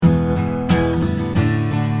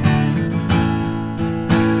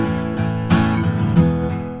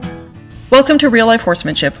Welcome to Real Life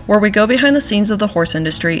Horsemanship, where we go behind the scenes of the horse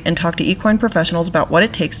industry and talk to equine professionals about what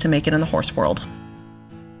it takes to make it in the horse world.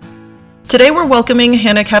 Today we're welcoming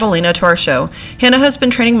Hanna Catalino to our show. Hanna has been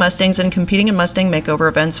training Mustangs and competing in Mustang makeover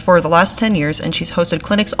events for the last 10 years, and she's hosted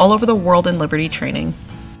clinics all over the world in Liberty training.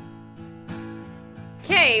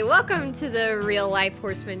 Okay, welcome to the Real Life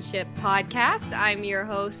Horsemanship podcast. I'm your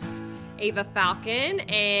host, Ava Falcon,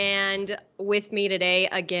 and with me today,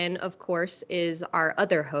 again, of course, is our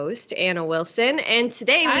other host, Anna Wilson. And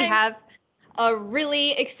today we have a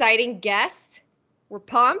really exciting guest. We're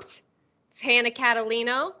pumped. It's Hanna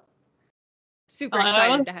Catalino. Super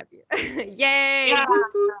excited to have you. Yay! Yeah,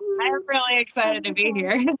 I'm really excited to be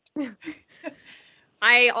here.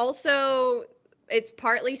 It's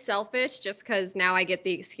partly selfish just because now I get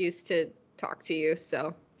the excuse to talk to you,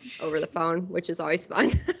 so over the phone, which is always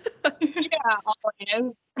fun. Yeah,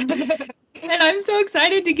 always. And I'm so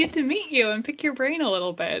excited to get to meet you and pick your brain a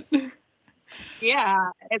little bit. Yeah,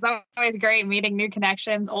 it's always great meeting new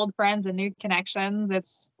connections, old friends and new connections.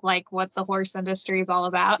 It's like what the horse industry is all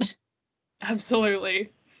about.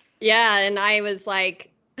 Absolutely. Yeah, and I was like,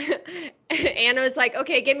 Anna was like,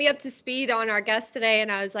 okay, get me up to speed on our guest today.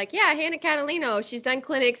 And I was like, yeah, Hanna Catalino. She's done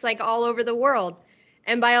clinics like all over the world.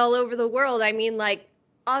 And by all over the world, I mean like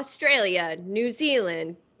Australia, New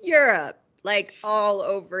Zealand, Europe, like all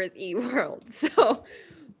over the world. So,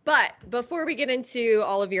 but before we get into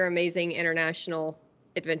all of your amazing international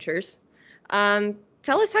adventures,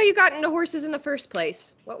 tell us how you got into horses in the first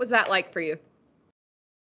place. What was that like for you?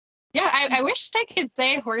 Yeah, I wish I could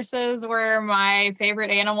say horses were my favorite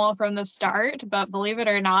animal from the start, but believe it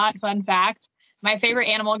or not, fun fact, my favorite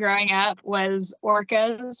animal growing up was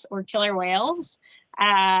orcas or killer whales.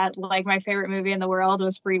 Like my favorite movie in the world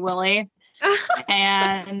was Free Willy.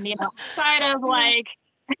 And, outside of,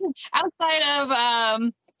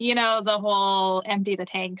 the whole empty the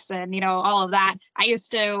tanks and, all of that, I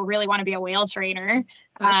used to really want to be a whale trainer.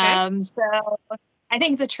 Okay. So I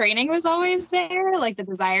think the training was always there, like the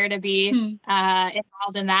desire to be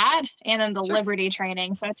involved in that. And then the Liberty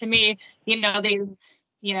training. So to me, these,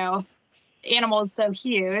 animals so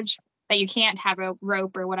huge that you can't have a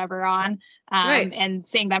rope or whatever on, Right. and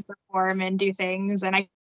seeing them perform and do things. And I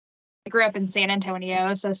grew up in San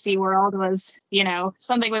Antonio, so SeaWorld was,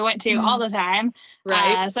 something we went to all the time.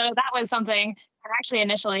 Right. So that was something that actually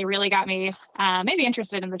initially really got me maybe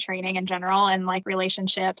interested in the training in general and like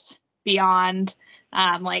relationships beyond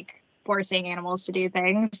like forcing animals to do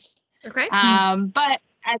things. Okay. But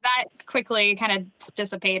as that quickly kind of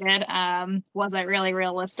dissipated, wasn't really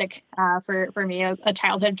realistic for me, a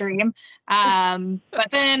childhood dream. But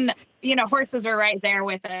then, horses were right there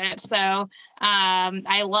with it. So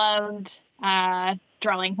I loved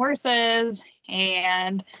drawing horses,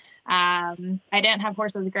 and I didn't have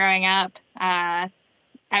horses growing up. I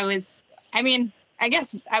guess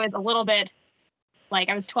I was a little bit like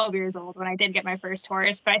I was 12 years old when I did get my first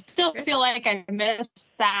horse, but I still feel like I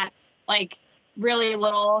missed that like really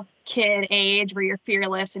little kid age where you're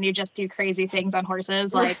fearless and you just do crazy things on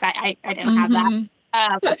horses. Like that, I didn't have that.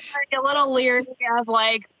 But a little leery of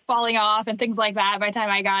like falling off and things like that by the time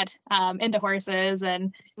I got into horses.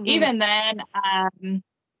 And even then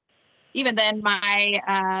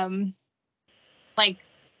my like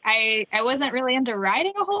I wasn't really into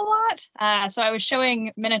riding a whole lot. So I was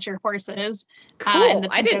showing miniature horses. Cool.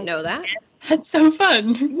 I didn't know that. That's so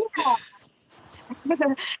fun. Yeah.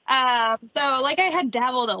 So like I had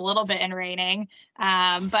dabbled a little bit in reining,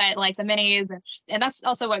 but like the minis, and that's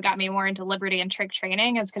also what got me more into Liberty and trick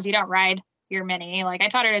training, is because you don't ride your mini. Like I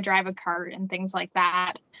taught her to drive a cart and things like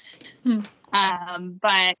that. So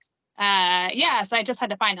I just had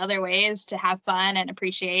to find other ways to have fun and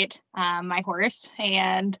appreciate my horse.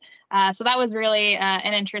 And so that was really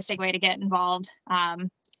an interesting way to get involved,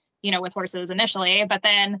 with horses initially. But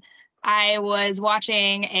then I was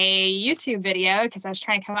watching a YouTube video because I was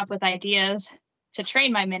trying to come up with ideas to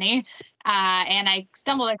train my mini. And I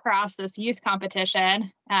stumbled across this youth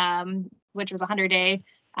competition, which was a 100-day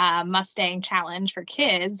Mustang challenge for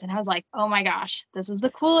kids. And I was like, oh my gosh, this is the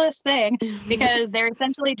coolest thing, because they're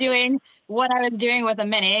essentially doing what I was doing with a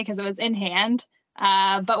mini, because it was in hand,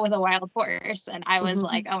 but with a wild horse. And I was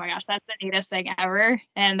like, oh my gosh, that's the neatest thing ever.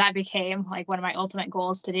 And that became like one of my ultimate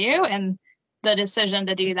goals to do. And the decision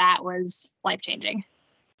to do that was life-changing.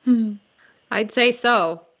 I'd say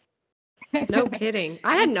so. No kidding.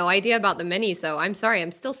 I had no idea about the minis, though. I'm sorry.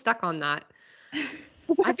 I'm still stuck on that.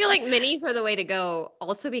 I feel like minis are the way to go,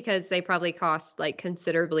 also because they probably cost like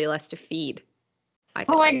considerably less to feed.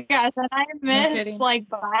 Oh my gosh, and I miss like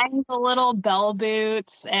buying the little bell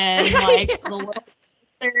boots and like the little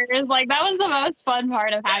dressers. Like that was the most fun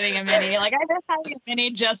part of having a mini. Like I just having a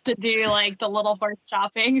mini just to do like the little horse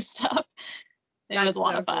shopping stuff. It was a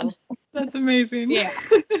lot of fun. Cool. That's amazing. Yeah.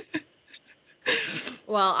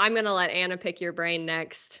 Well, I'm gonna let Anna pick your brain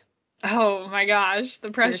next. Oh my gosh, the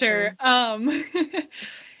It's your pressure.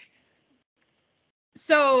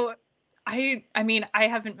 So I mean, I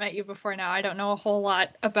haven't met you before now. I don't know a whole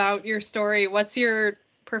lot about your story. What's your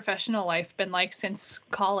professional life been like since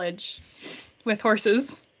college with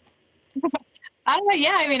horses? Yeah,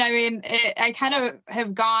 I kind of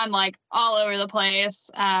have gone like all over the place.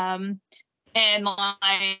 And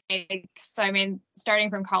like, so I mean, starting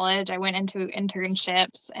from college, I went into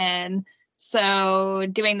internships, and so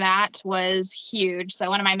doing that was huge. So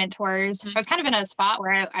one of my mentors, I was kind of in a spot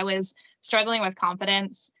where I was struggling with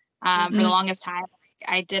confidence for the longest time.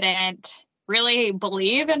 I didn't really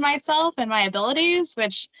believe in myself and my abilities,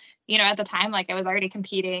 which, you know, at the time, like I was already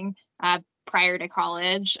competing prior to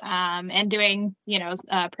college and doing, you know,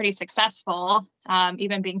 pretty successful,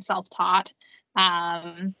 even being self-taught.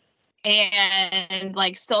 And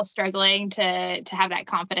like still struggling to have that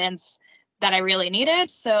confidence that I really needed.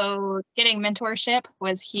 So getting mentorship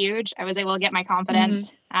was huge. I was able to get my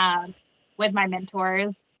confidence with my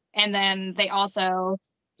mentors. And then they also,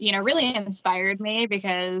 you know, really inspired me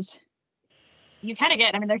because you kind of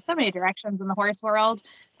get, I mean, there's so many directions in the horse world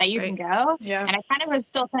that you can go. Yeah. And I kind of was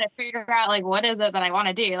still trying to figure out like, what is it that I want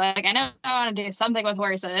to do? Like, I know I want to do something with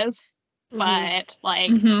horses, but like,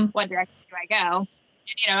 what direction do I go?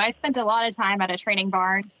 You know, I spent a lot of time at a training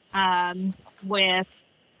barn with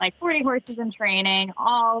like 40 horses in training,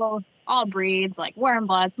 all breeds, like warm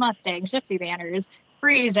bloods, mustangs, gypsy banners,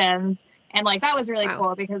 Friesians, and like that was really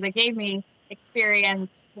cool because it gave me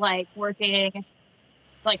experience like working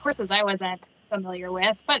like horses I wasn't familiar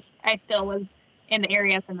with, but I still was in the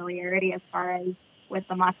area of familiarity as far as with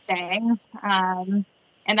the mustangs. And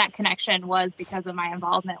that connection was because of my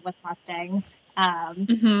involvement with mustangs.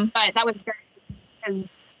 But that was great because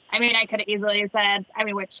I mean, I could have easily said, I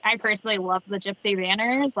mean, which I personally love the gypsy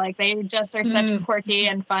banners. Like they just are such quirky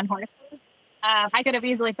and fun horses. I could have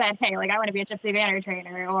easily said, hey, like I want to be a gypsy banner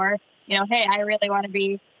trainer, or, you know, hey, I really want to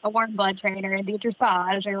be a warm blood trainer and do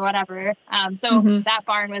dressage or whatever. So that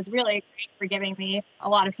barn was really great for giving me a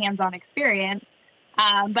lot of hands-on experience.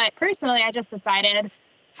 But personally, I just decided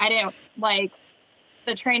I didn't like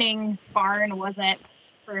the training barn wasn't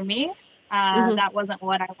for me. That wasn't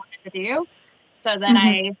what I wanted to do. So then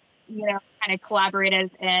I, you know, kind of collaborated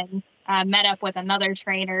and met up with another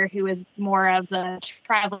trainer who was more of the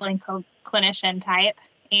traveling clinician type.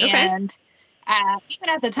 And even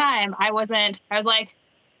at the time, I was like,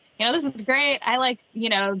 you know, this is great. I like, you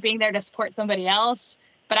know, being there to support somebody else,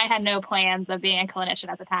 but I had no plans of being a clinician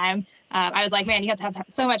at the time. I was like, man, you have to have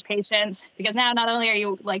so much patience because now not only are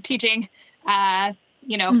you like teaching,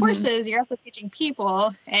 you know, horses, you're also teaching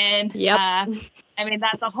people. And I mean,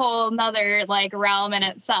 that's a whole nother like realm in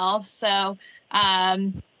itself. So, yeah,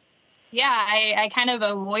 I kind of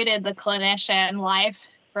avoided the clinician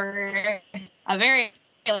life for a very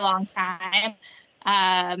long time.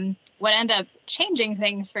 What ended up changing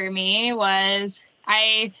things for me was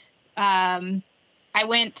I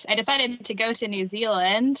decided to go to New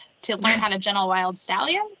Zealand to learn how to gentle wild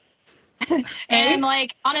stallion. And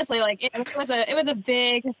like, honestly, like it was a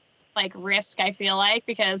big like risk, I feel like,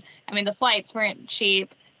 because I mean, the flights weren't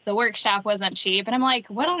cheap. The workshop wasn't cheap. And I'm like,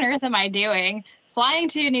 what on earth am I doing? Flying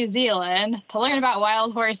to New Zealand to learn about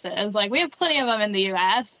wild horses. Like we have plenty of them in the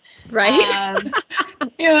US. Right.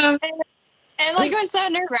 Yeah. And like it was so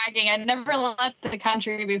nerve-wracking. I'd never left the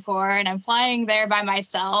country before, and I'm flying there by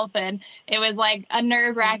myself, and it was like a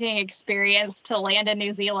nerve-wracking experience to land in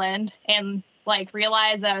New Zealand and like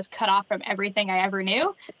realize that I was cut off from everything I ever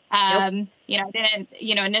knew. You know, I didn't,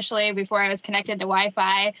 you know, initially before I was connected to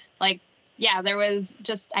Wi-Fi, like yeah, there was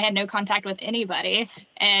just I had no contact with anybody,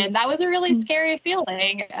 and that was a really scary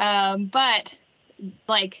feeling. But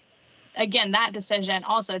like again, that decision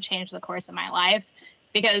also changed the course of my life.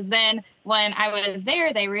 Because then when I was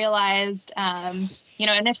there, they realized, you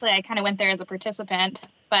know, initially I kind of went there as a participant,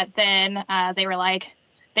 but then they were like,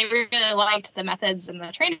 they really liked the methods and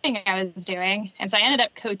the training I was doing. And so I ended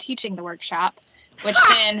up co-teaching the workshop, which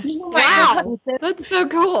then... Wow, that's so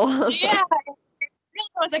cool. Yeah,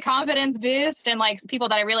 really was a confidence boost. And like people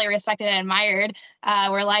that I really respected and admired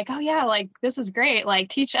were like, oh yeah, like this is great. Like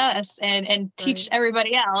teach us and teach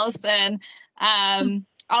everybody else. And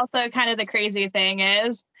also kind of the crazy thing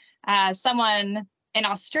is someone in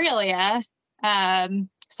Australia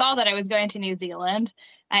saw that I was going to New Zealand.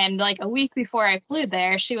 And like a week before I flew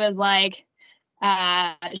there, she was like,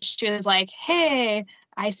 hey,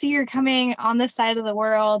 I see you're coming on this side of the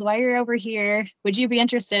world. While you're over here, would you be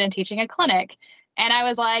interested in teaching a clinic? And I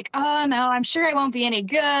was like, oh, no, I'm sure I won't be any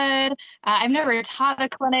good. I've never taught a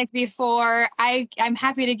clinic before. I'm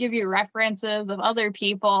happy to give you references of other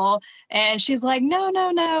people. And she's like, no,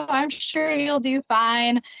 I'm sure you'll do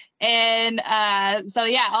fine. And so,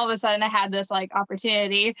 yeah, all of a sudden I had this like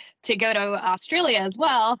opportunity to go to Australia as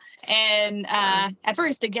well. And at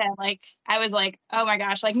first, again, like I was like, oh my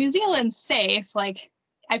gosh, like New Zealand's safe. Like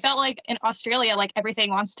I felt like in Australia, like everything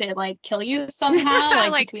wants to like kill you somehow,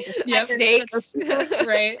 like between the snakes,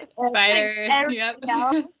 right? Spiders, yep.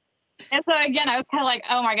 And so again, I was kind of like,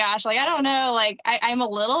 oh my gosh, like I don't know, like I'm a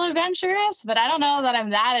little adventurous, but I don't know that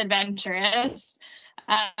I'm that adventurous.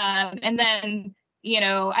 And then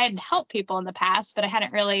I had helped people in the past, but I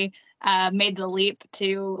hadn't really made the leap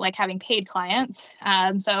to like having paid clients.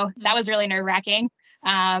 So that was really nerve-wracking.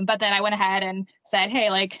 But then I went ahead and said, hey,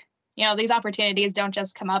 like, these opportunities don't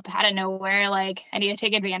just come up out of nowhere. Like I need to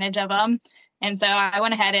take advantage of them. And so I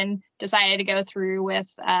went ahead and decided to go through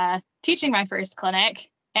with teaching my first clinic.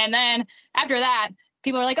 And then after that,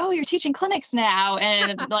 people are like, oh, you're teaching clinics now.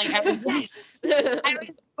 And like, I was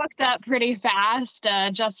booked up pretty fast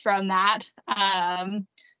just from that.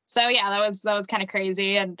 So yeah, that was kind of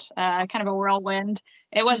crazy and kind of a whirlwind.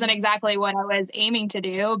 It wasn't exactly what I was aiming to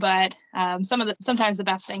do, but sometimes the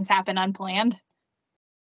best things happen unplanned.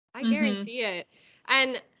 I guarantee it.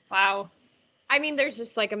 And wow. I mean, there's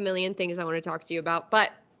just like a million things I want to talk to you about,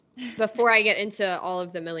 but before I get into all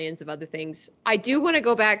of the millions of other things, I do want to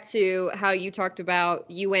go back to how you talked about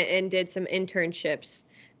you went and did some internships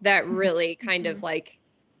that really kind of like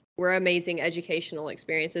were amazing educational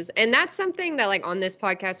experiences. And that's something that like on this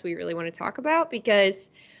podcast, we really want to talk about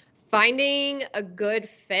because finding a good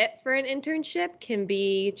fit for an internship can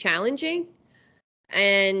be challenging.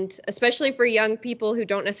 And especially for young people who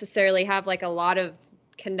don't necessarily have like a lot of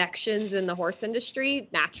connections in the horse industry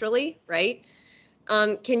naturally, right?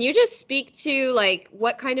 Can you just speak to like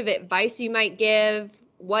what kind of advice you might give,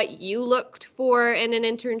 what you looked for in an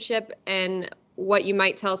internship, and what you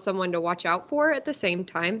might tell someone to watch out for at the same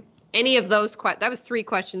time? Any of those that was 3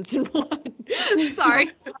 questions in one.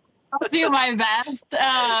 Sorry. I'll do my best.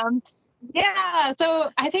 Yeah, so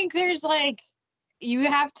I think there's like you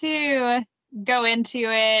have to go into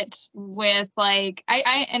it with like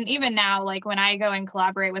I and even now like when I go and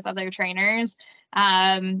collaborate with other trainers,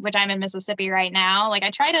 which I'm in Mississippi right now, like I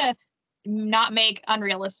try to not make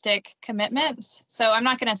unrealistic commitments. So I'm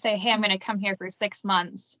not going to say, hey, I'm going to come here for 6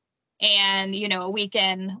 months and a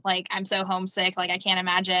weekend, like I'm so homesick, like I can't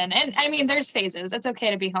imagine. And I mean there's phases, it's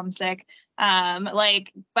okay to be homesick,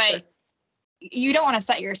 but you don't want to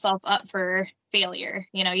set yourself up for failure.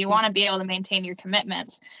 You want to be able to maintain your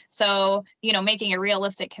commitments. So, making a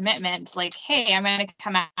realistic commitment, like, hey, I'm going to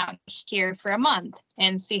come out here for a month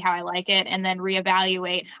and see how I like it. And then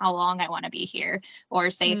reevaluate how long I want to be here,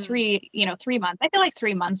 or say 3 months. I feel like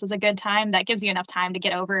 3 months is a good time. That gives you enough time to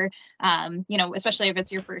get over, especially if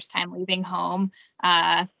it's your first time leaving home,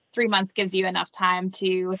 3 months gives you enough time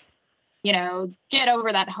to, get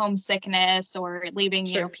over that homesickness or leaving,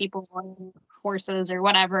 people or horses or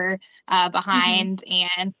whatever behind,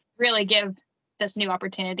 and really give this new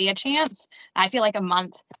opportunity a chance. I feel like a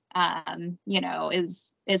month,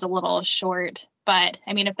 is a little short, but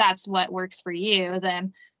I mean, if that's what works for you,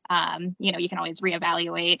 then, you can always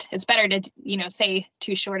reevaluate. It's better to, say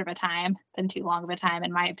too short of a time than too long of a time,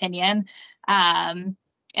 in my opinion. And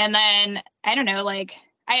then, I don't know, like,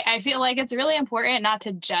 I feel like it's really important not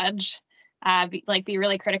to judge, be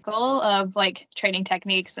really critical of like training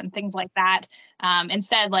techniques and things like that.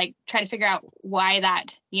 Instead, like try to figure out why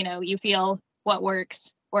that, you feel what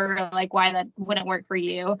works, or like why that wouldn't work for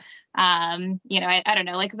you. I don't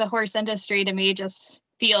know, like the horse industry to me just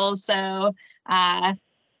feels so, in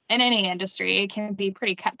any industry, it can be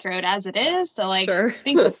pretty cutthroat as it is. So like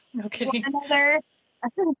things okay. One another,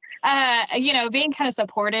 being kind of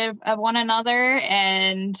supportive of one another,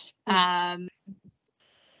 and I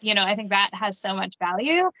think that has so much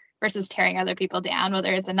value versus tearing other people down,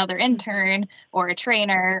 whether it's another intern or a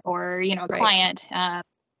trainer or, a client.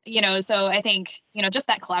 So I think, just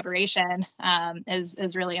that collaboration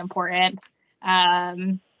is really important.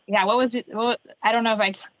 What was it? I don't know if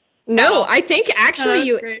I. No, I think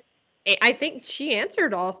actually I think she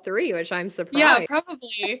answered all 3, which I'm surprised. Yeah,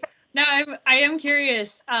 probably. Now I am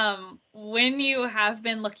curious, when you have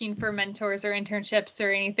been looking for mentors or internships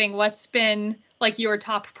or anything, what's been like your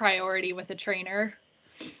top priority with a trainer?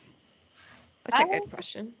 That's a good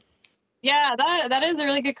question. Yeah, that is a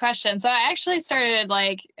really good question. So I actually started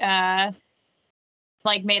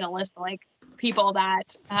made a list of like people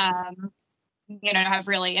that have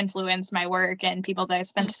really influenced my work and people that I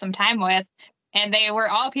spent some time with. And they were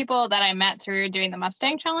all people that I met through doing the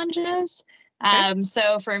Mustang challenges.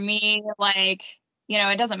 So for me, like,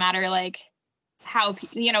 it doesn't matter, like, how,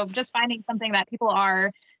 just finding something that people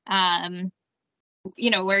are,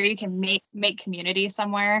 where you can make community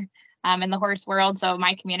somewhere in the horse world. So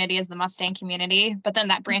my community is the Mustang community, but then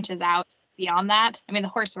that branches out beyond that. I mean, the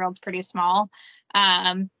horse world's pretty small.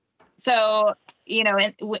 So,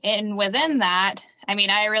 in within that, I mean,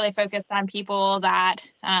 I really focused on people that,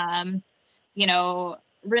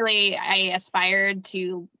 really I aspired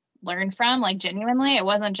to learn from, like, genuinely. It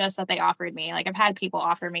wasn't just that they offered me, like, I've had people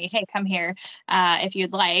offer me, hey, come here if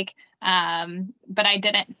you'd like. But I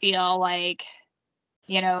didn't feel like,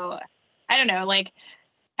 I don't know, like,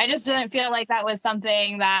 I just didn't feel like that was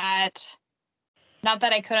something that, not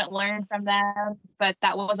that I couldn't learn from them, but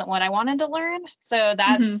that wasn't what I wanted to learn. So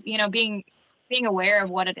that's, being aware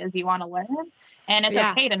of what it is you want to learn. And it's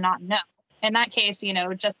okay to not know. In that case,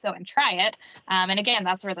 just go and try it. And again,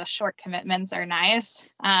 that's where the short commitments are nice.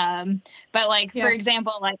 But like, for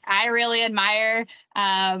example, like, I really admire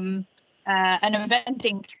an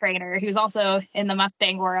eventing trainer who's also in the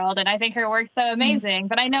Mustang world. And I think her work's so amazing,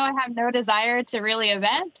 but I know I have no desire to really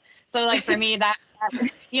event. So like, for me, that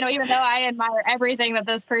even though I admire everything that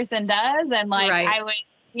this person does, and like, I would,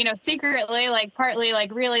 secretly, like, partly,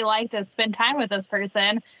 like, really like to spend time with this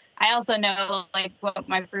person, I also know, like, what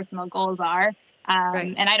my personal goals are.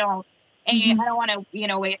 And I don't, I don't want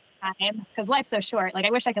to, waste time, because life's so short. Like,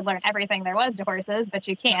 I wish I could learn everything there was to horses, but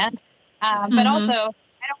you can't. But also,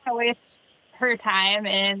 I don't want to waste her time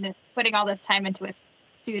in putting all this time into a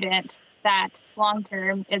student that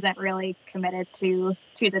long-term isn't really committed to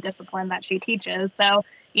the discipline that she teaches. So,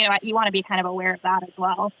 you want to be kind of aware of that as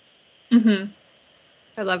well.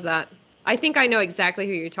 I love that. I think I know exactly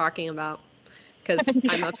who you're talking about, because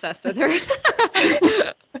I'm obsessed with her.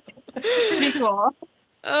 Pretty cool.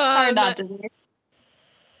 Hard not to be.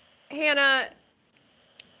 Hanna,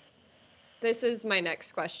 this is my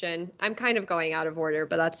next question. I'm kind of going out of order,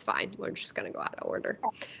 but that's fine. We're just going to go out of order.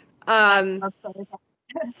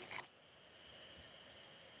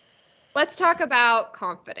 Let's talk about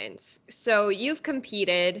confidence. So you've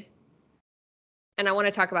competed, and I want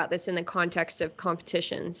to talk about this in the context of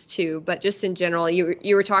competitions too, but just in general,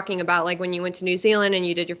 you were talking about, like, when you went to New Zealand and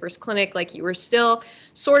you did your first clinic, like, you were still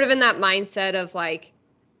sort of in that mindset of, like,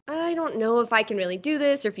 I don't know if I can really do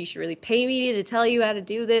this, or if you should really pay me to tell you how to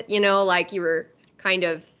do this, like, you were kind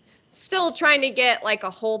of still trying to get, like, a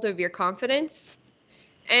hold of your confidence.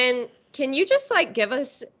 And can you just, like, give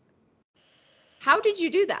us, how did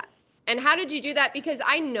you do that? And how did you do that? Because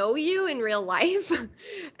I know you in real life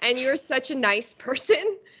and you're such a nice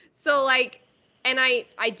person. So, like, and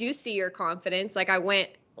I do see your confidence. Like, I went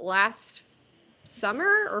last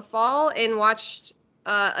summer or fall and watched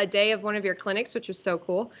a day of one of your clinics, which was so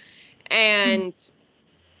cool. And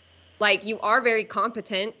like, you are very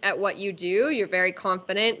competent at what you do. You're very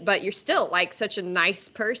confident, but you're still, like, such a nice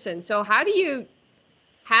person. So how do you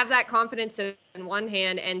have that confidence in one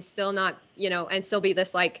hand and still not, and still be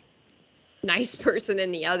this, like, nice person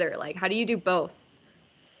in the other? Like, how do you do both?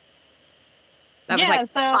 That was like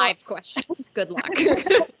 5 questions. Good luck.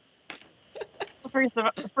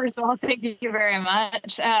 First of all, thank you very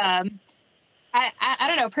much. I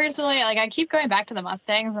don't know, personally, like, I keep going back to the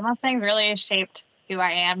Mustangs. The Mustangs really shaped who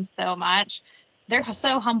I am so much. They're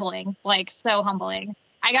so humbling, like, so humbling.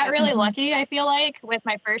 I got really lucky, I feel like, with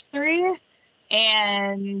my first 3.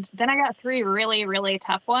 And then I got 3 really, really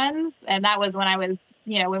tough ones. And that was when I was,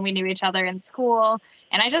 when we knew each other in school.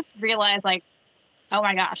 And I just realized, like, oh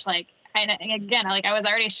my gosh, like, and again, like, I was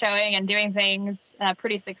already showing and doing things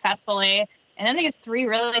pretty successfully. And then these 3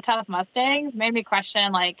 really tough Mustangs made me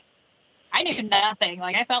question, like, I knew nothing.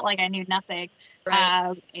 Like, I felt like I knew nothing.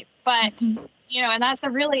 But, and it's a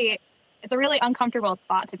really uncomfortable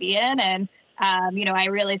spot to be in. And, I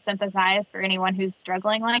really sympathize for anyone who's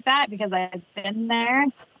struggling like that, because I've been there.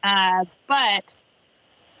 But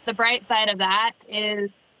the bright side of that is,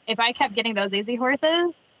 if I kept getting those easy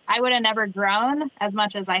horses, I would have never grown as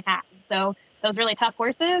much as I have. So those really tough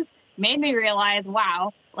horses made me realize,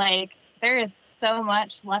 wow, like, there is so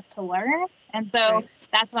much left to learn. And so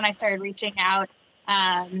that's when I started reaching out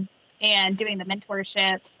and doing the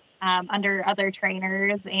mentorships under other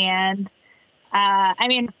trainers. And I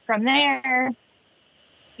mean, from there,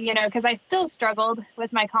 because I still struggled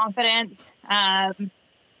with my confidence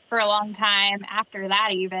for a long time after that,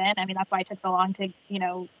 even. I mean, that's why it took so long to,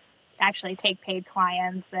 actually take paid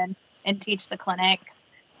clients and teach the clinics.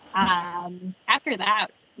 After that,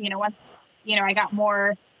 once, I got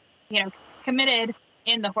more, committed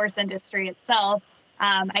in the horse industry itself,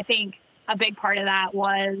 I think a big part of that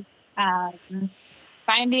was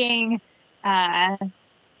finding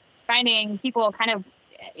people kind of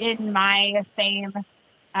in my same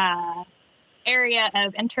area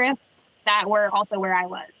of interest that were also where I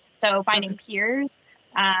was. So finding peers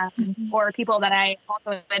or people that I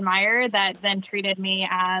also admire that then treated me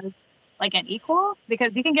as like an equal,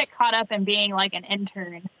 because you can get caught up in being like an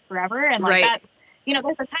intern forever. And like that's,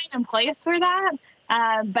 there's a time and place for that.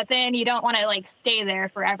 But then you don't want to like stay there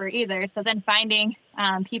forever either. So then finding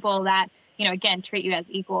people that, again, treat you as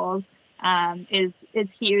equals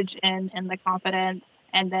is huge in the confidence.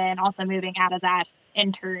 And then also moving out of that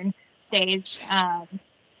intern stage.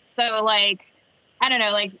 So like, I don't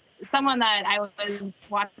know, like someone that I was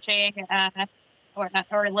watching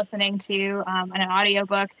or listening to in an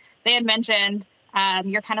audiobook, they had mentioned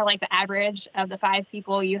you're kind of like the average of the 5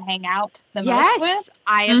 people you hang out the most with. Yes,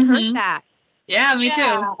 I have heard that. Yeah, me too.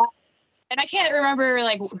 And I can't remember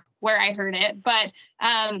like where I heard it, but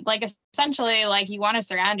like essentially like you want to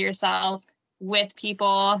surround yourself with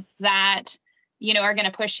people that, are going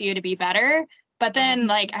to push you to be better. But then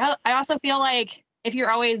like, I also feel like if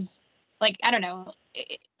you're always like, I don't know,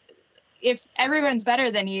 if everyone's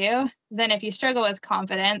better than you, then if you struggle with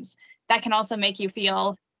confidence, that can also make you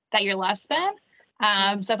feel that you're less than.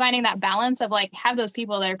 So finding that balance of like, have those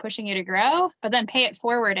people that are pushing you to grow, but then pay it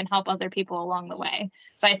forward and help other people along the way.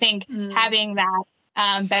 So I think having that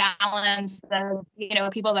balance of,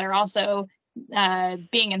 people that are also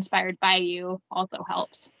being inspired by you also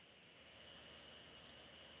helps.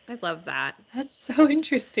 I love that. That's so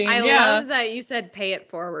interesting. I love that you said pay it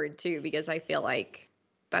forward too, because I feel like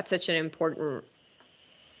that's such an important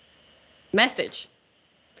message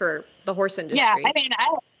for the horse industry. Yeah, I mean,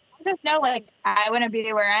 I just know like I wouldn't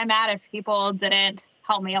be where I'm at if people didn't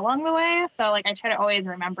help me along the way. So like I try to always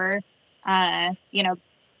remember, where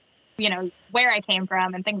I came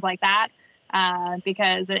from and things like that,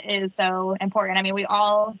 because it is so important. I mean, we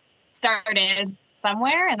all started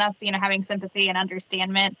somewhere, and that's, having sympathy and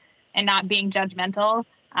understanding and not being judgmental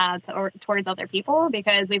towards other people,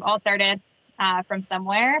 because we've all started from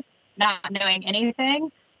somewhere, not knowing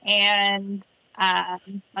anything. And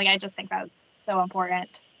like, I just think that's so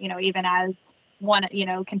important, even as one,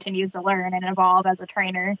 continues to learn and evolve as a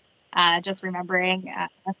trainer, just remembering,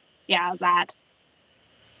 that.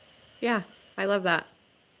 Yeah, I love that.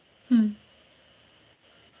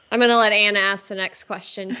 I'm going to let Anna ask the next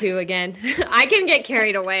question too again. I can get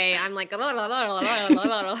carried away. I'm like, I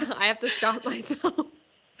have to stop myself.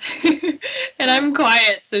 And I'm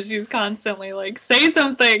quiet, so she's constantly like, say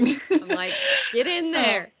something. I'm like, get in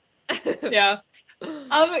there. Yeah.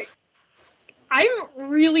 I'm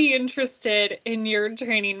really interested in your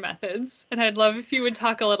training methods, and I'd love if you would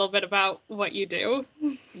talk a little bit about what you do.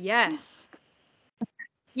 Yes.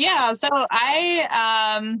 Yeah, so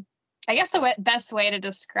I guess the best way to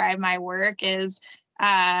describe my work is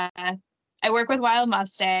I work with wild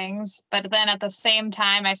mustangs, but then at the same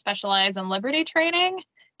time I specialize in liberty training.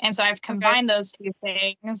 And so I've combined those two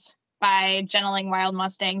things by generaling wild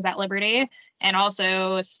mustangs at liberty and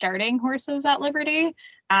also starting horses at liberty.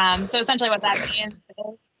 So essentially what that means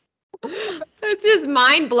is it's just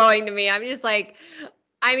mind-blowing to me. I'm just like,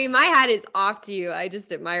 I mean, my hat is off to you. I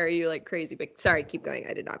just admire you like crazy. But sorry, keep going.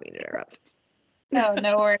 I did not mean to interrupt. No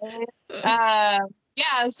worries.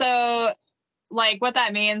 Yeah, so like what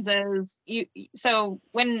that means is so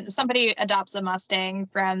when somebody adopts a Mustang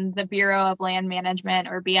from the Bureau of Land Management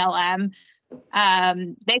or BLM,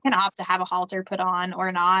 they can opt to have a halter put on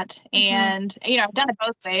or not. And, I've done it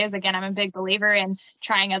both ways. Again, I'm a big believer in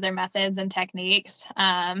trying other methods and techniques.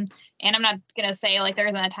 And I'm not going to say like there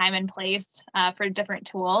isn't a time and place for different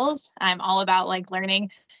tools. I'm all about like learning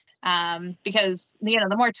because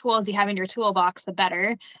the more tools you have in your toolbox, the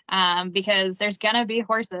better, because there's gonna be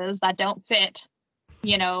horses that don't fit,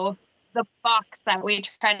 the box that we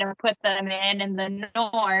try to put them in the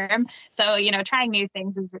norm. So, trying new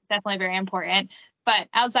things is definitely very important. But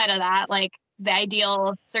outside of that, like the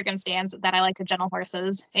ideal circumstance that I like to gentle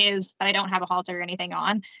horses is that I don't have a halter or anything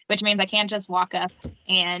on, which means I can't just walk up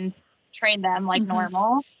and train them like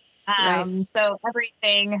normal. So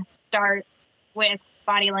everything starts with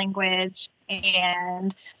body language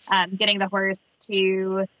and getting the horse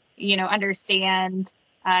to, understand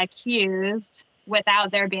cues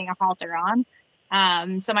without there being a halter on.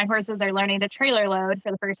 So my horses are learning to trailer load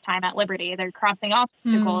for the first time at liberty. They're crossing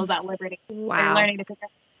obstacles at liberty. Wow. They're learning to pick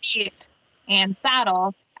up feet and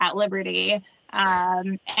saddle at liberty.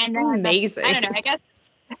 And then amazing. I don't know, I guess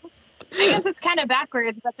it's kind of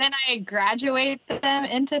backwards, but then I graduate them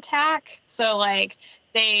into tack. So like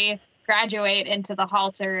they graduate into the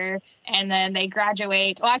halter, and then they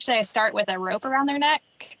graduate. Well, actually, I start with a rope around their neck.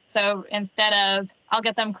 So instead of, I'll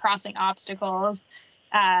get them crossing obstacles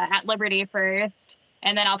at Liberty first,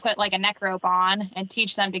 and then I'll put like a neck rope on and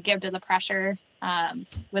teach them to give to the pressure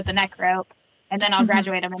with the neck rope, and then I'll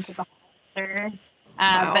graduate them into the halter.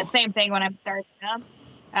 Wow. But same thing when I'm starting them.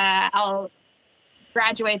 I'll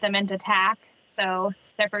graduate them into tack. So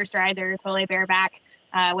their first rides are totally bareback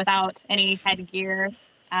without any headgear.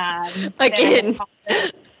 Again.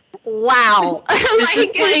 Wow. This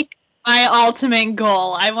is like my ultimate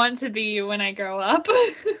goal. I want to be you when I grow up.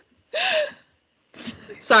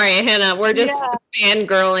 Sorry, Hannah. We're just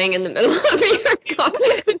fangirling in the middle of your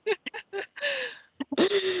comment.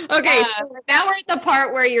 Okay, so now we're at the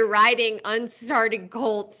part where you're riding unstarted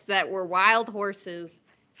colts that were wild horses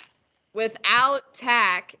without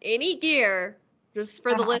tack, any gear, just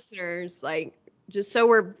for the listeners, like, just so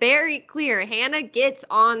we're very clear, Hannah gets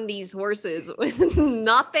on these horses with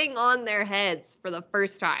nothing on their heads for the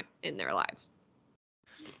first time in their lives.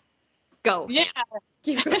 Go. Yeah.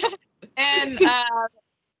 And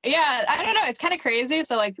yeah, I don't know. It's kind of crazy.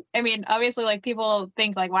 So like, I mean, obviously like people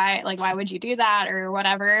think like, why would you do that or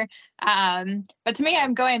whatever? But to me,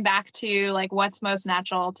 I'm going back to like what's most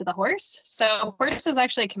natural to the horse. So horses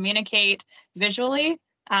actually communicate visually.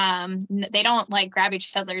 They don't like grab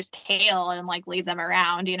each other's tail and like lead them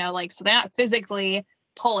around, you know, like, so they're not physically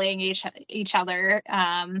pulling each other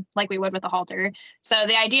like we would with a halter. So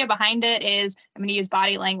the idea behind it is I'm going to use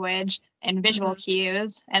body language and visual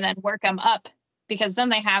cues and then work them up, because then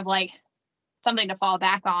they have like something to fall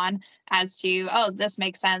back on as to, oh, this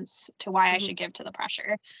makes sense to why I should give to the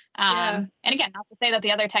pressure. And again, not to say that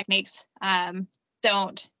the other techniques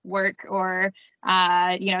don't work or,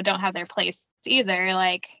 don't have their place either.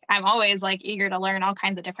 Like I'm always like eager to learn all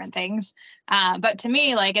kinds of different things. But to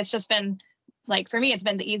me, like, it's just been like, for me, it's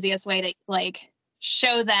been the easiest way to like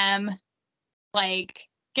show them, like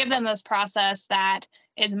give them this process that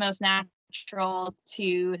is most natural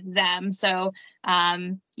to them. So,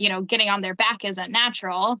 getting on their back isn't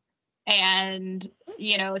natural. And,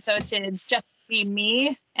 so to just be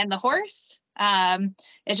me and the horse,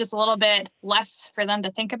 it's just a little bit less for them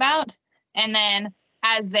to think about. And then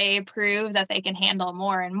as they prove that they can handle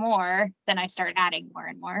more and more, then I start adding more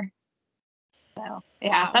and more. So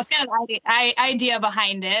yeah, that's kind of the idea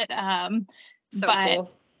behind it. Cool.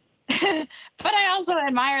 But I also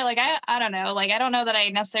admire, like, I don't know, like, I don't know that I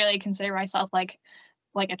necessarily consider myself like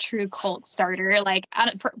a true cult starter. Like,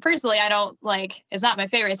 personally, I don't like, it's not my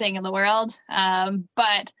favorite thing in the world.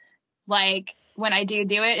 But like when I do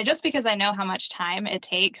it, just because I know how much time it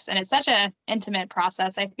takes and it's such a intimate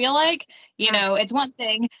process, I feel like, it's one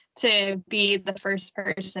thing to be the first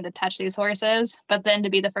person to touch these horses, but then to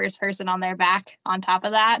be the first person on their back on top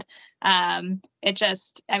of that. It's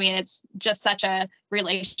just such a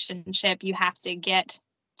relationship you have to get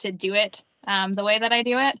to do it the way that I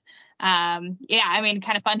do it.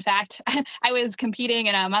 Kind of fun fact, I was competing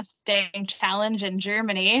in a Mustang challenge in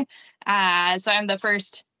Germany. So I'm the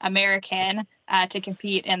first American to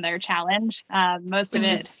compete in their challenge. Most of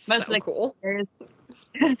the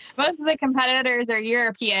competitors are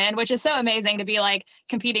European, which is so amazing to be like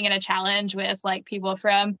competing in a challenge with like people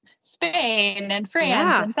from Spain and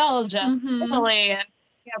France and Belgium, Italy, and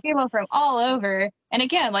people from all over. And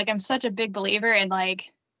again, like I'm such a big believer in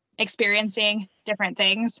like experiencing different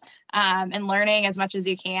things and learning as much as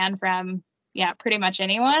you can from pretty much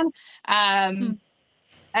anyone.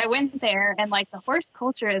 I went there and like the horse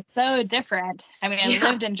culture is so different. I mean, I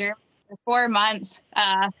lived in Germany for 4 months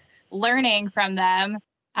learning from them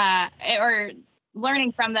or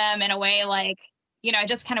learning from them in a way like, I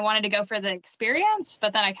just kind of wanted to go for the experience,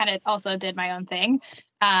 but then I kind of also did my own thing.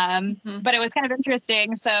 But it was kind of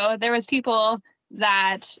interesting. So there was people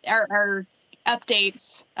that are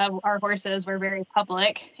updates of our horses were very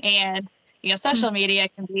public, and social media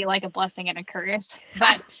can be like a blessing and a curse.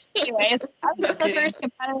 But anyways, I was the first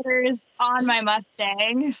competitors on my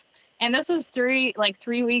Mustangs, and this was 3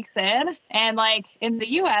 weeks in, and like in the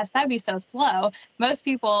US that'd be so slow. Most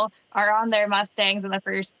people are on their Mustangs in the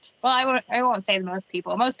first, well, I won't say most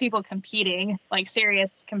people competing, like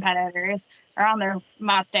serious competitors, are on their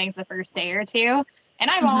Mustangs the first day or two,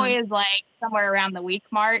 and I'm always like somewhere around the week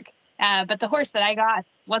mark. But the horse that I got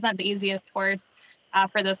wasn't the easiest horse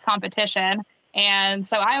for this competition. And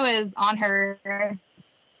so I was on her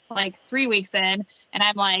like 3 weeks in, and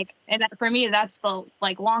I'm like, and for me, that's the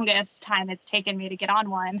like longest time it's taken me to get on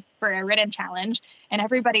one for a ridden challenge. And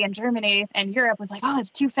everybody in Germany and Europe was like, oh, it's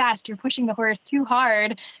too fast. You're pushing the horse too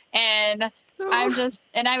hard. And I was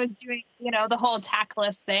doing, the whole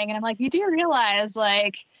tackless thing. And I'm like, you do realize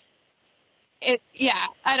like, I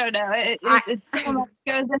don't know. It's so much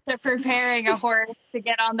goes into preparing a horse to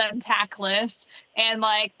get on them tack lists. And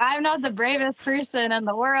like, I'm not the bravest person in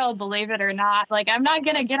the world, believe it or not. Like, I'm not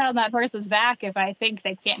going to get on that horse's back if I think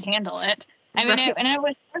they can't handle it. I mean, Right. it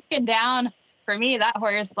was broken down for me. That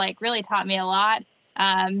horse like really taught me a lot,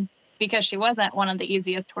 because she wasn't one of the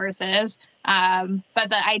easiest horses. But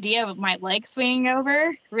the idea of my leg swinging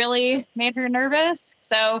over really made her nervous.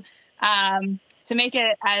 So, to make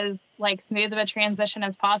it as like smooth of a transition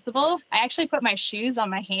as possible, I actually put my shoes on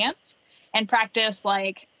my hands and practice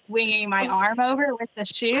like swinging my arm over with the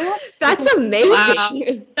shoe. That's amazing. Wow.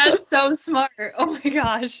 That's so smart. Oh my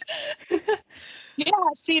gosh. Yeah,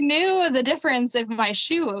 she knew the difference if my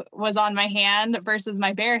shoe was on my hand versus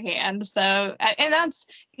my bare hand. So, and that's,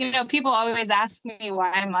 people always ask me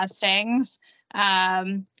why Mustangs.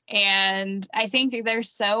 And I think they're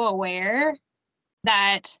so aware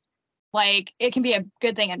that like it can be a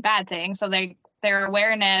good thing and bad thing. So their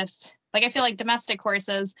awareness, like I feel like domestic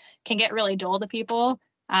horses can get really dull to people.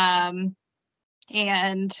 And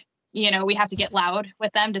we have to get loud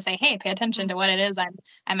with them to say, hey, pay attention to what it is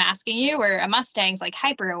I'm asking you. Where a Mustang's like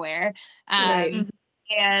hyper aware. Right.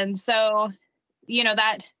 And so,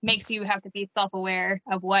 that makes you have to be self-aware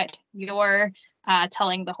of what you're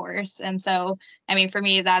telling the horse. And so, I mean, for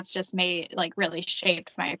me, that's just really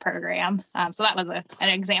shaped my program. So that was an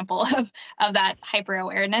example of that hyper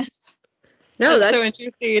awareness. No, That's so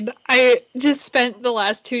interesting. I just spent the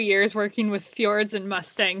last 2 years working with fjords and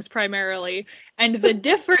Mustangs primarily, and the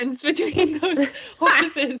difference between those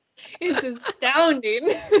horses is astounding.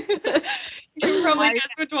 You can probably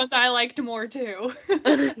guess which ones I liked more too.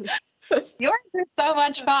 Yours are so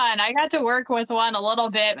much fun. I got to work with one a little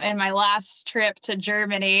bit in my last trip to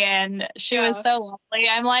Germany, and she was so lovely.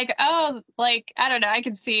 I'm like, oh, like, I don't know. I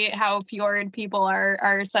can see how fjord people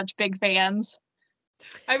are such big fans.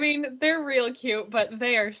 I mean, they're real cute, but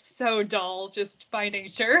they are so dull just by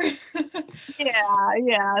nature.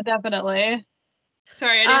 Yeah, definitely.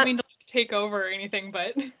 Sorry, I didn't mean to take over or anything,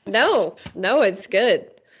 but no, it's good.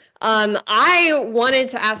 I want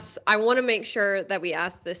to make sure that we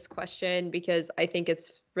ask this question because I think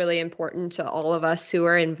it's really important to all of us who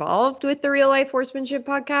are involved with the Real Life Horsemanship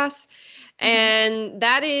podcast. And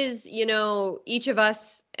that is, each of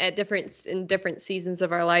us in different seasons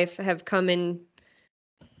of our life have come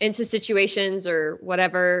into situations or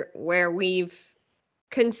whatever where we've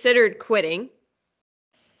considered quitting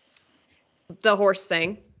the horse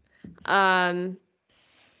thing.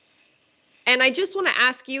 And I just want to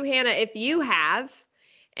ask you, Hannah, if you have,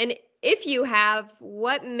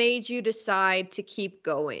 what made you decide to keep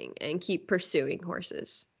going and keep pursuing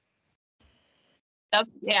horses?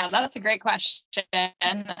 That's a great question.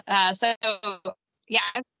 I've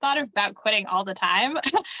thought about quitting all the time,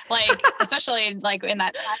 like especially like in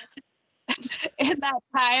that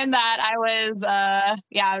time that I was,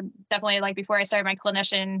 definitely like before I started my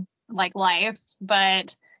clinician like life,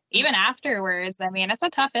 but even afterwards, I mean, it's a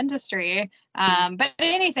tough industry. But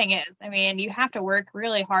anything is, I mean, you have to work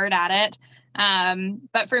really hard at it.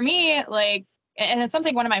 But for me, like, and it's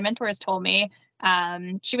something one of my mentors told me,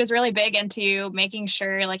 she was really big into making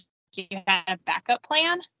sure like you had a backup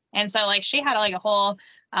plan. And so like she had like a whole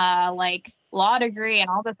like law degree and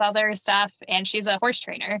all this other stuff. And she's a horse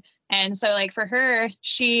trainer. And so like for her,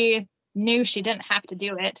 she knew she didn't have to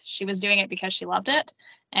do it. She was doing it because she loved it.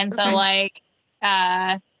 And so like,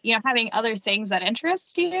 having other things that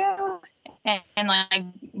interest you and like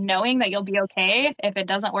knowing that you'll be okay if it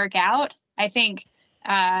doesn't work out, I think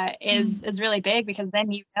is really big because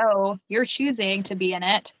then you're choosing to be in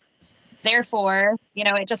it. Therefore,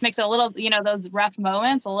 it just makes it a little, those rough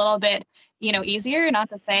moments a little bit, easier. Not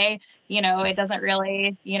to say, it doesn't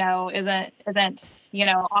really, isn't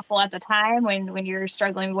awful at the time when you're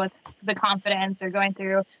struggling with the confidence or going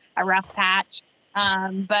through a rough patch.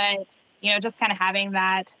 But just kind of having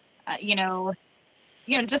that,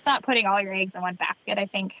 just not putting all your eggs in one basket, I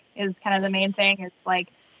think is kind of the main thing. It's like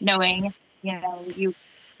knowing, you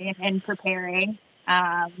and preparing,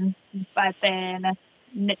 but then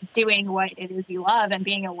doing what it is you love and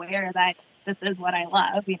being aware that this is what I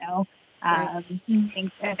love, I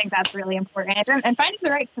think that's really important and finding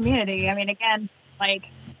the right community. I mean, again,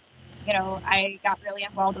 like, I got really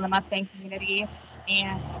involved in the Mustang community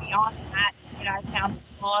and beyond that, I found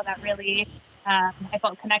people that really, I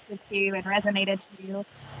felt connected to and resonated to.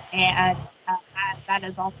 And that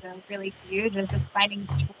is also really huge is just finding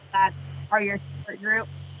people that are your support group.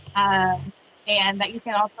 And that you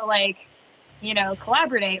can also like,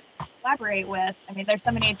 collaborate with. I mean, there's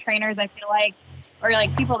so many trainers I feel like, or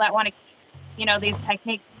like people that want to keep, these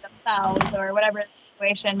techniques themselves or whatever the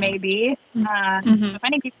situation may be. So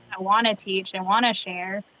finding people that want to teach and want to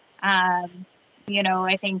share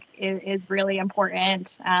I think is really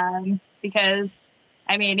important, because,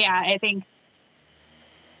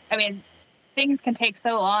 things can take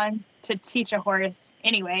so long to teach a horse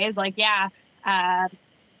anyways. Like, I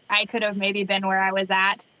could have maybe been where I was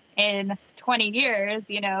at in 20 years,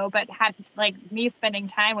 but had like me spending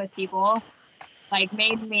time with people, like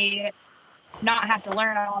made me not have to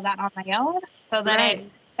learn all that on my own. So then it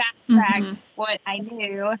fast tracked what I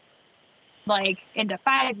knew like into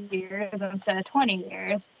 5 years instead of 20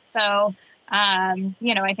 years. So, I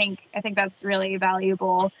think that's really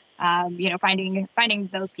valuable. Finding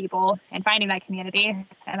those people and finding that community,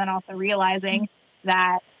 and then also realizing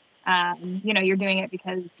that, you're doing it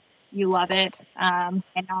because you love it, and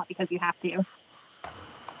not because you have to.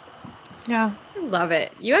 Yeah. I love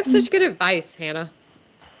it. You have such good advice, Hannah.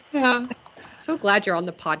 Yeah. So glad you're on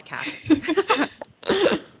the podcast.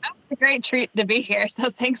 It's a great treat to be here.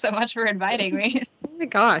 So thanks so much for inviting me. Oh my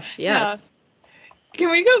gosh, yes. Yeah.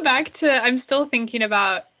 Can we go back to, I'm still thinking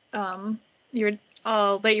about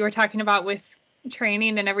that you were talking about with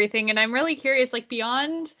training and everything, and I'm really curious, like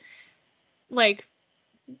beyond like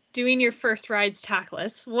doing your first rides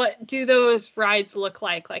tackless, what do those rides look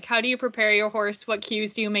like? Like, how do you prepare your horse? What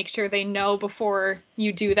cues do you make sure they know before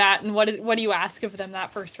you do that? And what do you ask of them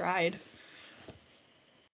that first ride?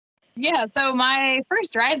 Yeah, so my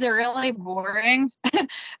first rides are really boring.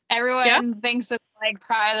 Everyone thinks it's like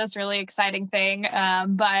probably this really exciting thing.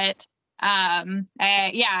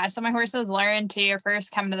 So my horses learn to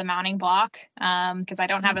first come to the mounting block, because I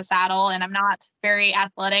don't have a saddle and I'm not very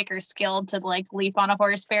athletic or skilled to like leap on a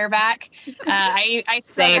horse bareback. I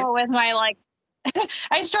struggle with my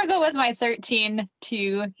I struggle with my 13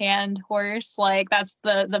 two-hand horse. Like that's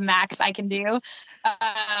the max I can do.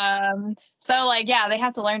 They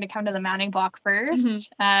have to learn to come to the mounting block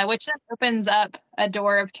first, which then opens up a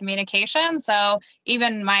door of communication. So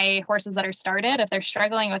even my horses that are started, if they're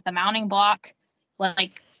struggling with the mounting block,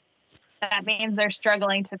 like that means they're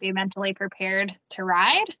struggling to be mentally prepared to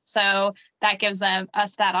ride. So that gives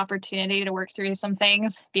us that opportunity to work through some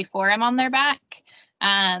things before I'm on their back.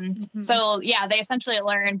 They essentially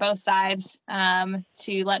learn both sides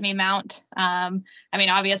to let me mount.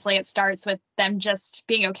 Obviously it starts with them just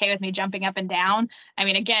being okay with me jumping up and down.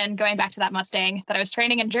 Again, going back to that Mustang that I was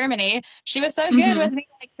training in Germany, she was so good with me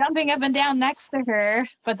like jumping up and down next to her.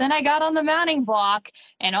 But then I got on the mounting block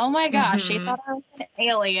and oh my gosh, she thought I was an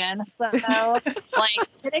alien. So like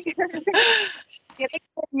getting her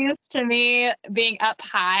used to me being up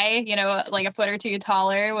high, like a foot or two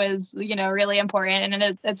taller was, really important.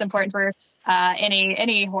 And it's important for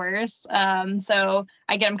any horse. So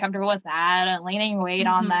I get them comfortable with that and leaning weight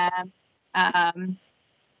on them. And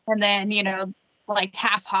then, like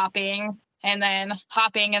half hopping and then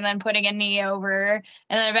hopping and then putting a knee over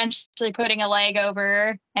and then eventually putting a leg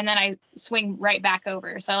over. And then I swing right back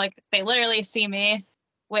over. So like they literally see me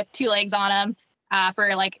with two legs on them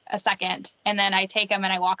for like a second. And then I take them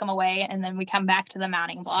and I walk them away. And then we come back to the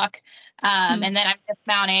mounting block. And then I'm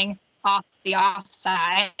dismounting off the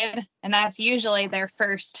offside. And that's usually their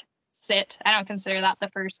first sit. I don't consider that the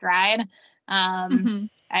first ride.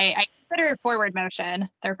 I consider forward motion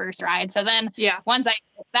their first ride. So then once I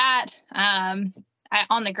get that,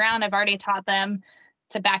 on the ground, I've already taught them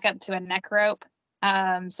to back up to a neck rope.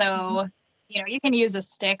 You can use a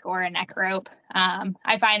stick or a neck rope.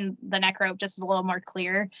 I find the neck rope just is a little more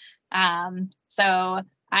clear. So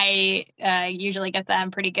I usually get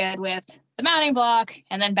them pretty good with the mounting block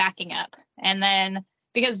and then backing up. And then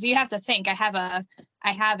because you have to think, I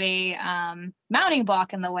have a mounting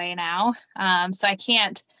block in the way now. So I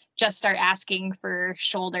can't just start asking for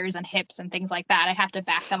shoulders and hips and things like that. I have to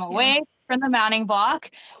back them away from the mounting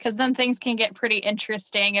block because then things can get pretty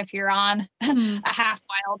interesting if you're on a half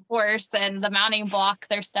wild horse and the mounting block,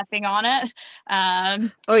 they're stepping on it.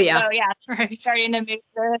 Starting to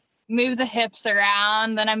move the hips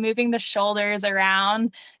around, then I'm moving the shoulders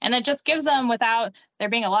around, and it just gives them, without there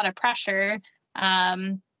being a lot of pressure,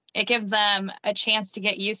 it gives them a chance to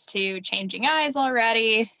get used to changing eyes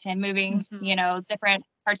already and moving, different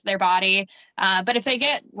parts of their body. But if they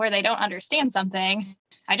get where they don't understand something,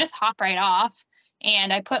 I just hop right off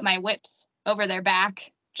and I put my whips over their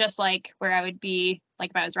back, just like where I would be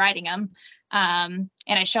like if I was riding them. And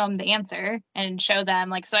I show them the answer and show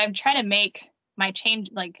them so I'm trying to make my change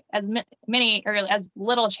like as many or as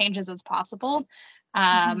little changes as possible.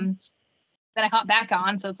 Then I hop back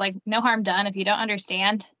on. So it's like no harm done. If you don't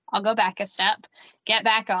understand, I'll go back a step, get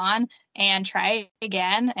back on and try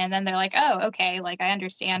again. And then they're like, oh, okay. Like I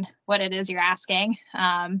understand what it is you're asking.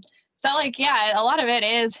 A lot of it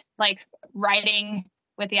is like writing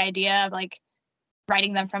with the idea of like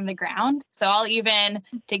riding them from the ground. So I'll even,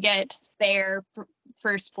 to get their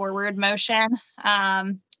first forward motion,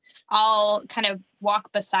 I'll kind of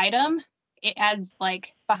walk beside them as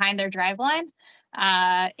like behind their drive line.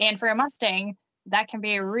 And for a Mustang, that can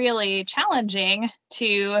be really challenging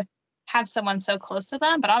to have someone so close to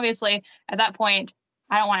them. But obviously at that point,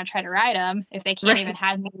 I don't want to try to ride them if they can't even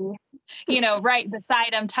have me, right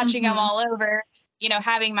beside them, touching them all over,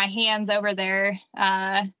 having my hands over their,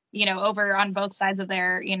 over on both sides of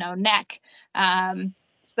their, neck.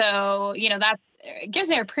 So, it gives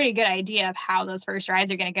me a pretty good idea of how those first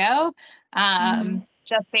rides are going to go,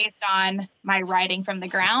 just based on my riding from the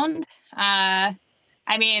ground.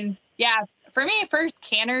 For me, first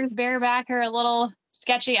canters bareback are a little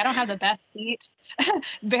sketchy. I don't have the best seat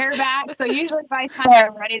bareback. So usually by the time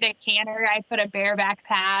I'm ready to canter, I put a bareback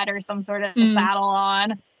pad or some sort of saddle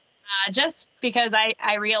on. Just because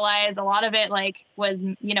I realized a lot of it was,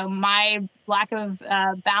 my lack of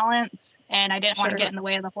balance, and I didn't want to get in the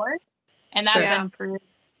way of the horse. And that's improved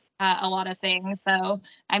a lot of things. So,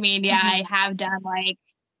 I have done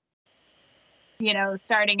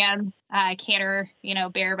starting them canter,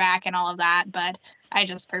 bareback and all of that, but I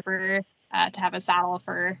just prefer to have a saddle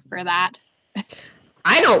for that.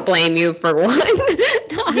 I don't blame you for one.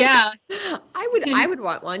 Yeah. I would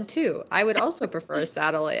want one too. I would also prefer a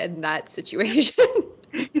saddle in that situation.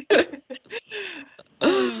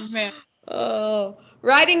 Oh man. Oh,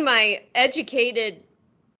 riding my educated,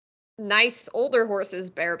 nice older horses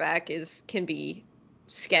bareback can be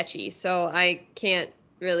sketchy, so I can't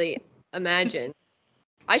really imagine.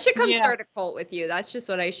 I should come start a cult with you. That's just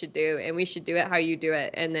what I should do, and we should do it how you do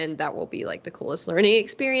it, and then that will be the coolest learning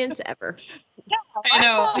experience ever. Yeah, I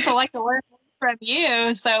know. I also like to learn from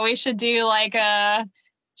you, so we should do a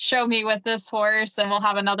show me with this horse, and we'll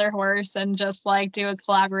have another horse, and just do a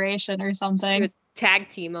collaboration or something. Just tag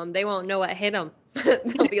team them. They won't know what hit them.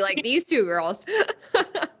 They'll be like, these two girls.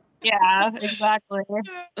 Yeah, exactly.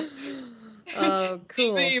 Oh,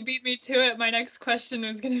 cool. You beat me to it. My next question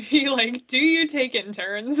was going to be do you take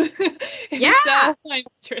interns? Yeah. So I'm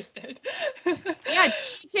interested. Yeah. Do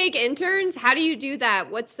you take interns? How do you do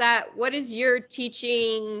that? What's that? What is your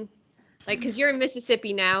teaching? Because you're in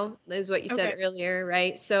Mississippi now, is what you said earlier,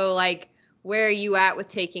 right? So where are you at with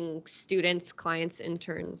taking students, clients,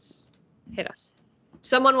 interns? Hit us.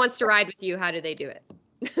 Someone wants to ride with you. How do they do it?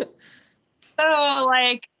 So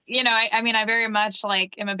I very much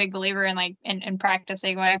am a big believer in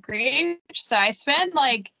practicing what I preach. So I spend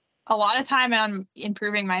a lot of time on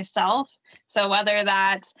improving myself. So whether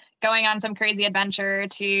that's going on some crazy adventure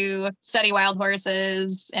to study wild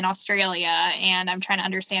horses in Australia, and I'm trying to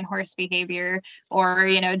understand horse behavior, or,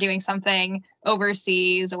 doing something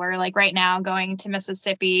overseas, or right now going to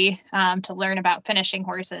Mississippi to learn about finishing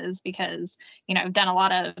horses, because, I've done a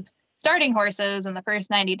lot of starting horses in the first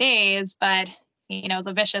 90 days, but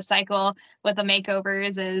the vicious cycle with the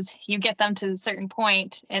makeovers is you get them to a certain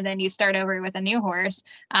point and then you start over with a new horse.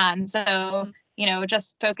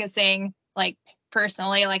 Just focusing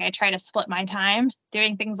personally, I try to split my time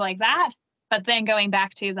doing things like that, but then going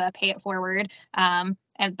back to the pay it forward. Also,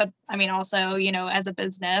 as a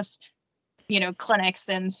business, clinics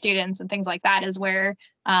and students and things like that is where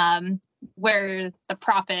the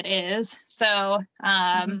profit is. So,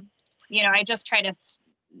 I just try to,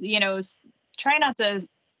 try not to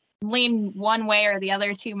lean one way or the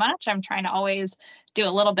other too much. I'm trying to always do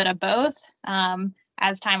a little bit of both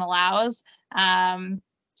as time allows. Kind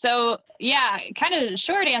of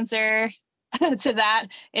short answer to that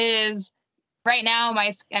is right now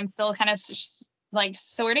I'm still kind of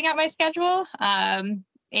sorting out my schedule.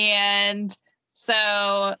 And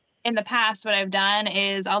so in the past, what I've done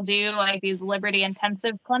is I'll do these Liberty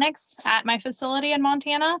intensive clinics at my facility in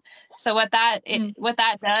Montana. So what that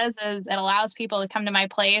does is it allows people to come to my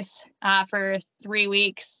place for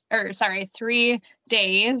 3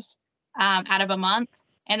 days out of a month,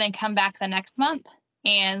 and then come back the next month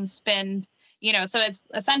and spend, so it's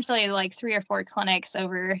essentially 3 or 4 clinics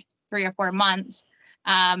over 3 or 4 months.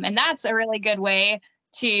 And that's a really good way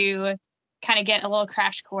to kind of get a little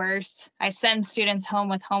crash course. I send students home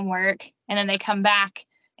with homework, and then they come back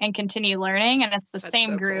and continue learning, and it's the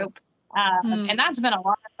same group. Cool. And that's been a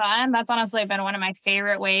lot of fun. That's honestly been one of my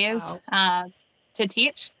favorite ways to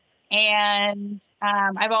teach. And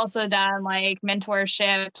I've also done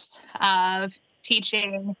mentorships of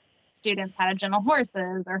teaching students how to gentle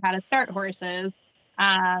horses or how to start horses.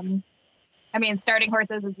 Starting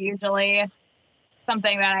horses is usually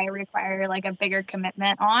something that I require a bigger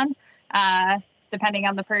commitment on, depending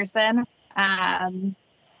on the person.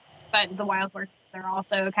 But the wild horses are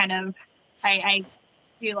also kind of, I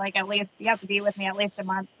do like at least, you have to be with me at least a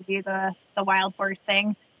month to do the wild horse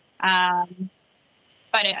thing.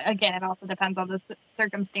 But again, it also depends on the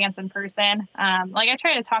circumstance and person. Like I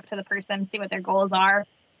try to talk to the person, see what their goals are.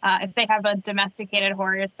 If they have a domesticated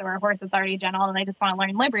horse or a horse that's already gentle and they just want to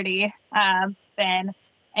learn liberty, then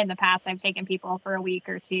in the past I've taken people for a week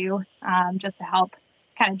or two just to help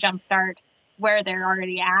kind of jumpstart where they're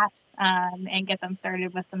already at and get them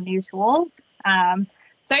started with some new tools.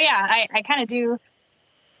 So yeah, I kind of do.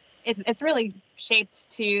 It's really shaped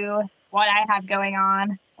to what I have going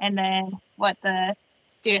on and then what the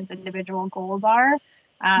students' individual goals are.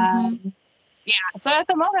 Yeah, so at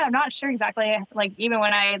the moment, I'm not sure exactly, like even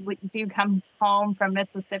when I do come home from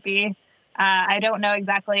Mississippi, I don't know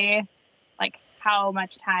exactly like how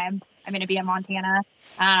much time I'm going to be in Montana.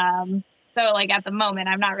 So like at the moment,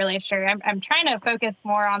 I'm not really sure. I'm trying to focus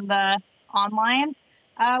more on the online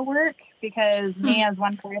work because me as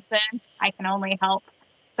one person, I can only help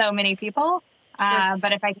so many people. Sure.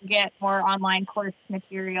 But if I can get more online course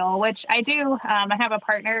material, which I do, I have a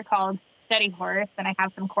partner called Steady Horse, and I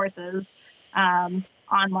have some courses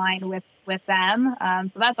online with them.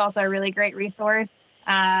 So that's also a really great resource.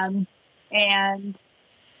 And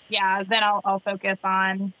yeah, then I'll focus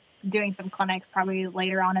on doing some clinics probably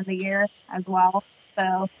later on in the year as well.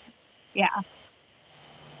 So yeah.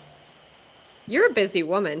 You're a busy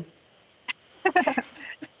woman.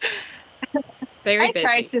 Very busy. I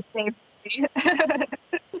try to stay busy.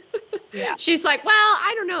 Yeah. She's like, well,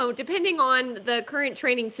 I don't know. Depending on the current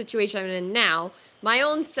training situation I'm in now, my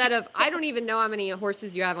own set of, I don't even know how many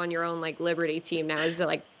horses you have on your own like Liberty team now. Is it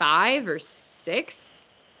like 5 or 6?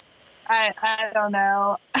 I don't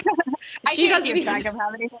know. She can't doesn't keep track of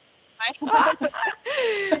how many.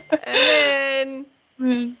 And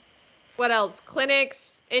then what else?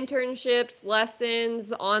 Clinics, internships,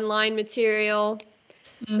 lessons, online material.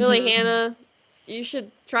 Really, Hannah, you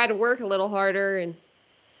should try to work a little harder and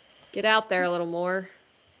get out there a little more.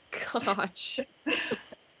 Gosh.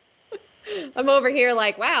 I'm over here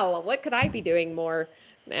like, wow, what could I be doing more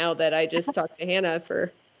now that I just talked to Hannah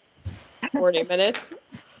for 40 minutes?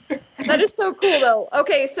 That is so cool, though.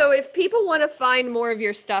 Okay, so if people want to find more of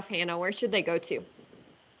your stuff, Hannah, where should they go to?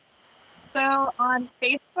 So on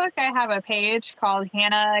Facebook, I have a page called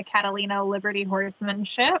Hanna Catalino Liberty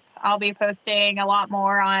Horsemanship. I'll be posting a lot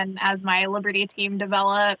more on as my Liberty team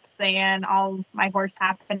develops and all my horse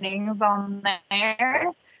happenings on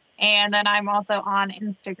there. And then I'm also on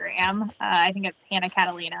Instagram. I think it's Hanna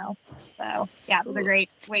Catalino. So yeah, those are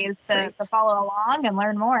great ways to follow along and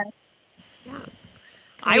learn more. Yeah.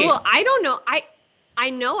 I don't know. I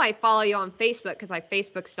know I follow you on Facebook because I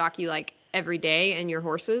Facebook stalk you like every day and your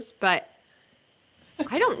horses, but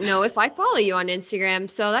I don't know if I follow you on Instagram,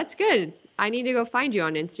 so that's good. I need to go find you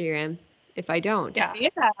on Instagram if I don't. Yeah.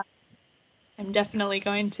 I'm definitely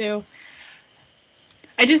going to.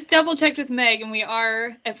 I just double checked with Meg and we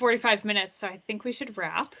are at 45 minutes, so I think we should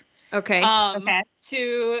wrap. Okay. Okay.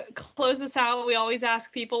 To close this out, we always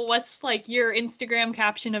ask people, what's like your Instagram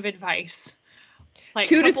caption of advice? Like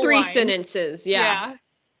 2 to 3 lines. Sentences. Yeah.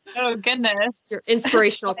 Oh goodness. Your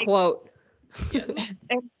inspirational quote.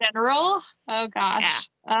 In general? Oh gosh.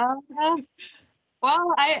 Yeah.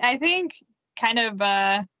 Well, I think kind of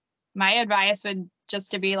my advice would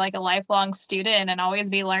just to be like a lifelong student and always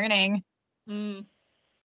be learning.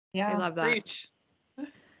 Yeah. I love that. Preach.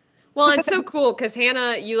 Well, it's so cool because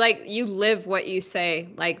Hannah, you live what you say.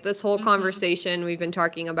 Like this whole conversation, we've been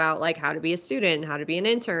talking about like how to be a student, how to be an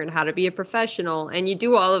intern, how to be a professional, and you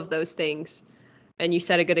do all of those things. And you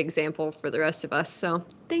set a good example for the rest of us. So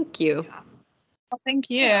thank you. Yeah. Well, thank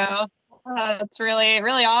you. It's really,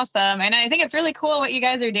 really awesome. And I think it's really cool what you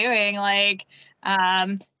guys are doing. Like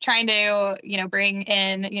trying to, bring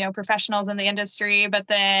in, professionals in the industry, but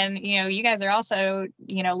then, you guys are also,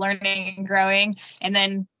 learning and growing and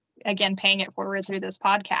then again, paying it forward through this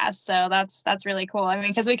podcast. So that's really cool. I mean,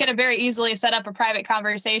 because we could have very easily set up a private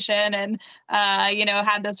conversation and,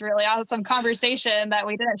 had this really awesome conversation that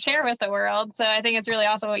we didn't share with the world. So I think it's really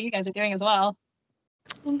awesome what you guys are doing as well.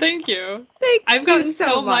 Well, thank you. I've gotten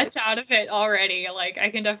so much out of it already. Like, I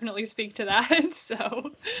can definitely speak to that.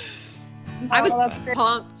 So I was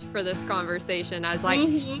pumped for this conversation. I was like,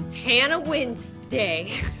 it's Hannah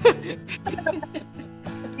Wednesday.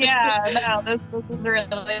 Yeah, no, this is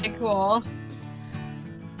really cool.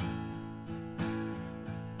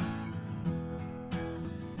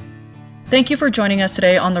 Thank you for joining us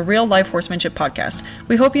today on the Real Life Horsemanship Podcast.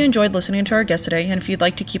 We hope you enjoyed listening to our guest today, and if you'd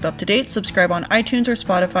like to keep up to date, subscribe on iTunes or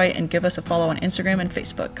Spotify and give us a follow on Instagram and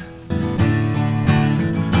Facebook.